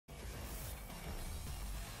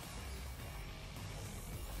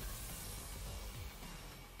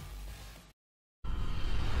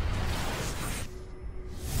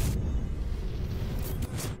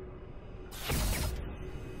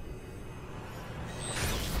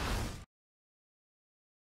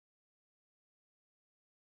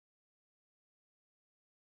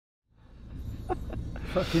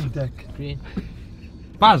Fucking dick. Green.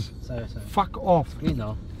 Baz, Sorry. fuck off. Green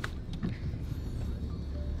though.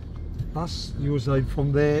 That's your side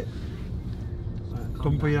from there.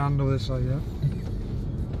 Don't put your hand over this side, yeah?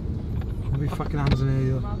 Don't be fucking hands in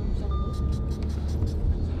here either.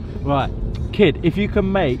 Right, kid, if you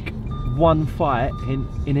can make one fight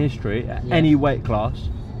in history at any weight class,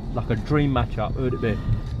 like a dream matchup, who would it be?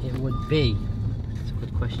 It would be. That's a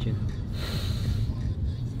good question.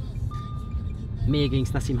 Me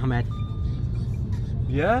against Nassim Hamed.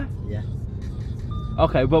 Yeah? Yeah.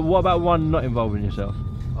 Okay, but what about one not involving yourself?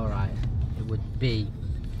 Alright. It would be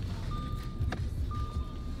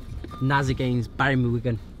Naz against Barry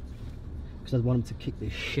Mulligan. Because I'd want him to kick the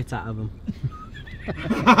shit out of him.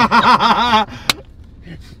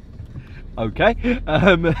 Okay.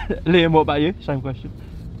 Liam, what about you? Same question.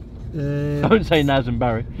 Don't say Naz and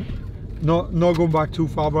Barry. Not going back too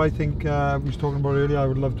far, but I think we was talking about earlier, I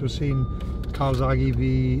would love to have seen Kawasaki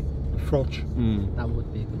v Froch. That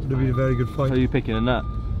would be a good fight. It would be a very good fight. Who are you picking in that?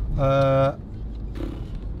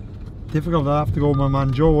 Difficult, I'd have to go with my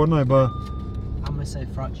man Joe, wouldn't I? But I'm going to say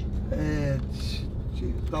Froch.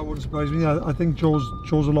 that wouldn't surprise me. I think Joe's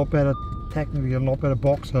a lot better, technically a lot better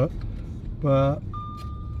boxer, but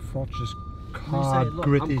Froch is hard,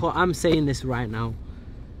 gritty. I'm saying this right now.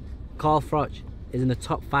 Carl Froch is in the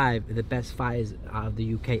top 5 of the best fighters out of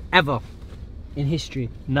the UK ever in history.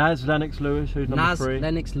 Naz, Lennox Lewis, who's number 3?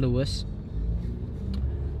 Lennox Lewis,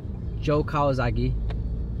 Joe Kawasaki,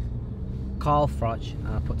 Carl Froch, and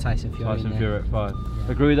I put Tyson Fury in there. Fury at 5.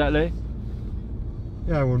 Yeah. Agree with that, Lee?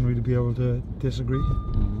 Yeah, I wouldn't really be able to disagree.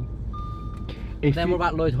 Then what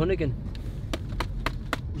about Lloyd Honegan?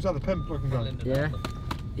 Was that the pimp looking guy? Yeah.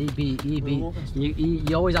 He beat.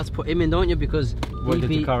 You always have to put him in, don't you? Because he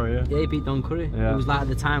beat Curry, yeah? Yeah, he beat Don Curry. Yeah. He was like at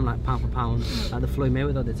the time, like pound for pound, like the Floyd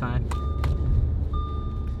Mayweather at the time.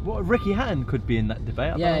 What, Ricky Hatton could be in that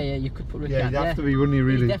debate? Yeah, you could put Ricky Hatton. Hatton. He'd have to be, wouldn't he,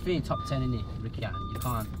 really? He's definitely in top 10, isn't he? Ricky Hatton, you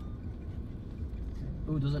can't.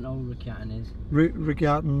 Who doesn't know who Ricky Hatton is? Ricky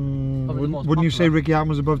Hatton, wouldn't you say popular. Ricky Hatton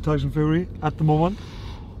was above Tyson Fury at the moment?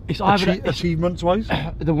 It's either achievements wise?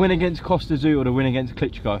 the win against Costa Zoo or the win against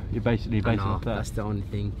Klitschko. You're basically basing off that. That's the only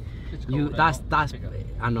thing.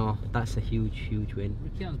 I know, that's a huge win.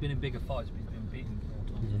 Ricky Hatton's been in bigger fights, but he's been beaten more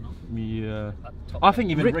times than not. Yeah. I think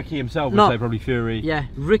even Ricky himself would say probably Fury. Yeah,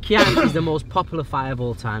 Ricky Hatton is the most popular fighter of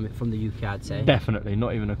all time from the UK, I'd say. Definitely,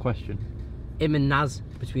 not even a question. Him and Naz,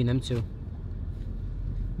 between them two.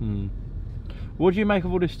 What do you make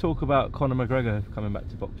of all this talk about Conor McGregor coming back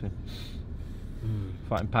to boxing?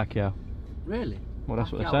 Fighting Pacquiao. Really? Well,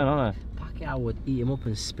 that's what they're saying, aren't they? Pacquiao would eat him up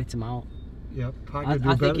and spit him out. Yeah, Pacquiao would do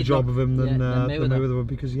a better job of him than Mayweather would,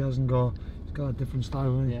 because he hasn't got, he's got a different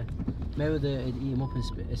style, hasn't he? Yeah. Mayweather would eat him up and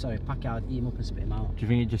spit. Sorry, Pacquiao would eat him up and spit him out. Do you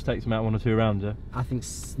think it just takes him out 1 or 2 rounds? Yeah. I think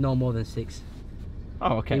no more than 6.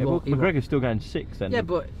 Oh, okay. Well, McGregor's still getting 6 then. Yeah,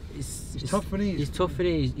 but he's tough, and he's tough,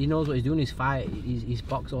 and he knows what he's doing. He's fight. He's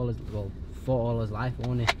boxed all his fought all his life,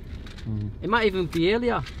 won't he? It might even be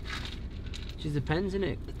earlier. It just depends,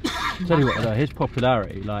 innit? Tell you what, though, his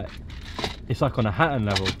popularity, like, it's like on a Hatton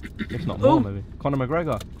level. It's not more, maybe. Conor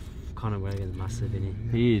McGregor. Conor McGregor's massive,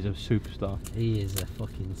 isn't he? He is a superstar. He is a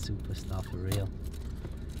fucking superstar for real.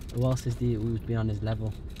 Who else is who's been on his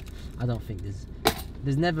level? I don't think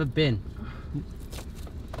there's never been.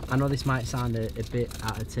 I know this might sound a bit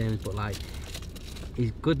out of terms, but like,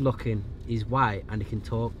 he's good looking, he's white, and he can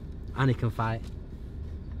talk, and he can fight.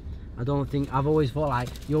 I don't think, I've always thought, like,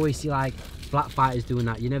 you always see like black fighters doing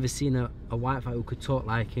that. You never seen a white fighter who could talk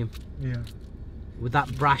like him. Yeah. With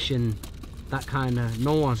that brash and that kind of,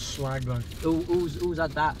 no one. Swag, like. Who's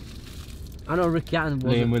had that? I know Ricky Hatton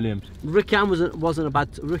wasn't. Liam Williams. Ricky Hatton wasn't a bad.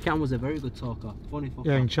 Ricky Hatton was a very good talker. Funny fucker.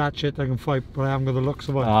 Yeah, I can chat shit, I can fight, but I haven't got the looks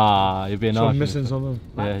of it. Ah, you're being so nice. I'm missing something.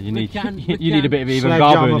 Yeah, you need Ricky a bit of even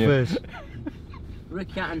garble in you.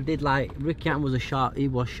 Ricky Hatton did like. Ricky Hatton was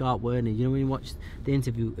sharp, weren't he? You know when you watched the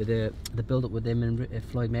interview, the build up with him and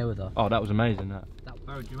Floyd Mayweather. Oh, that was amazing. That.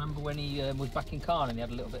 Barry, do you remember when he was back in Carn and he had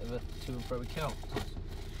a little bit of a to and fro with Kel?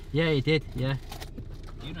 Yeah, he did. Yeah.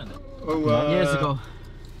 You know that? Oh, years ago.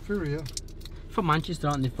 Fury, yeah. From Manchester,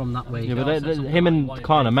 aren't they? From that way. Yeah, but him and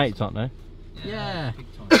Khan are mates, aren't they? Yeah.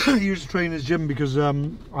 He used to train in his gym because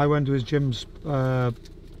I went to his gyms,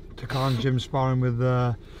 to Khan's gym, sparring with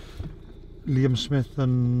Liam Smith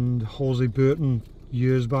and Jose Burton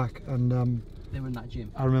years back, and they were in that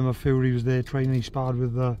gym. I remember Fury was there training. He sparred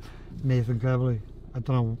with Nathan Cleverly. I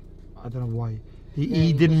don't know why.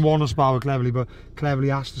 He didn't want to spar with Cleverly, but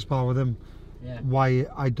Cleverly asked to spar with him. Yeah. Why,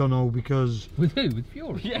 I don't know, because... With who? With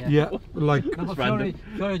Fury? Yeah, like... No,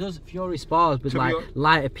 Fury spars with like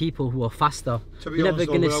lighter people who are faster. To be honest,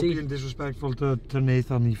 without being disrespectful to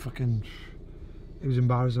Nathan, It was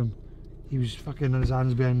embarrassing. He was fucking on his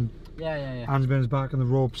hands behind Yeah. hands behind his back on the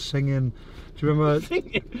rope singing. Do you remember?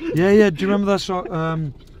 Yeah. Do you remember that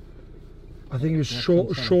song? I think it was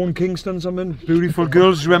Sean Kingston something. Beautiful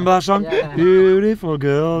girls. Do you remember that song? Yeah. Beautiful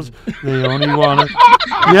girls. They only wanna.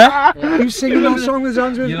 Yeah. He was singing that song with his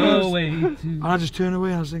hands behind his Your back. way to... And I just turned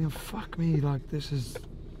away. I was thinking, fuck me, like this is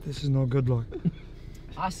not good. Like.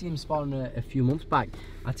 I see him sparring a few months back.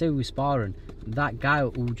 I tell you, we were sparring. That guy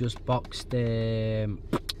who just boxed Dillian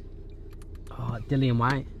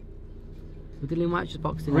White. Who Dillian White just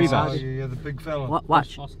boxed in Rivas. Saudi? Yeah, the big fella. What?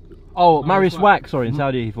 Watch. Oh, Marius Wack, sorry, in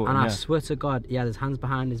Saudi he fought And him, I yeah. swear to God, he had his hands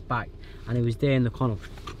behind his back, and he was there in the corner,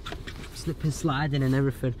 slipping, sliding, and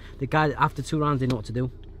everything. The guy, after 2 rounds, didn't know what to do.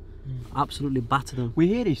 Absolutely battered him. We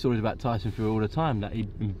hear these stories about Tyson Fury all the time, that he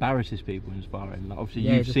embarrasses people in sparring. Like, obviously,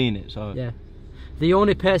 Yeah, you've seen it, so. Yeah. The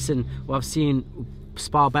only person who I've seen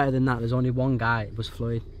spar better than that, there's only one guy, it was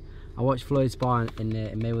Floyd. I watched Floyd spar in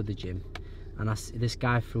Mayweather gym, and this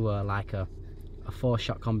guy threw a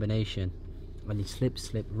 4-shot combination, and he slipped,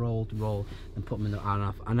 rolled, and put him in the iron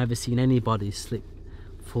off. I've never seen anybody slip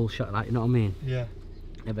full shot, like, you know what I mean? Yeah.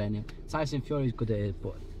 Ever. Anyway. Tyson Fury's good at it,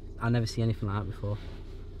 but I never seen anything like that before.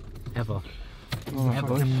 Ever. Oh, Ever.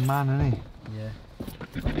 fucking man, isn't he? Yeah.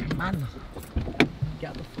 Man. Get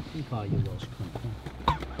out the fucking car, you Welsh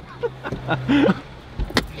cunt.